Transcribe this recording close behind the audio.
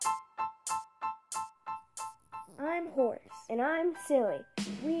And I'm Silly.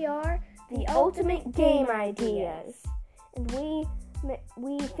 We are the Ultimate Game Ideas. And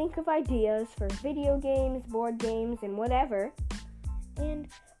we think of ideas for video games, board games, and whatever. And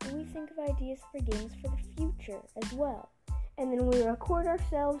we think of ideas for games for the future as well. And then we record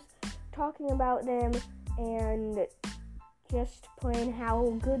ourselves talking about them and just playing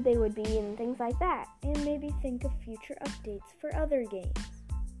how good they would be and things like that. And maybe think of future updates for other games.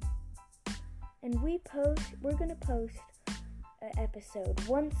 And we're going to post an episode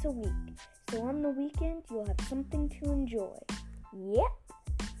once a week. So on the weekend, you'll have something to enjoy. Yep.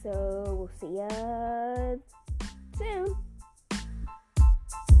 So we'll see ya soon.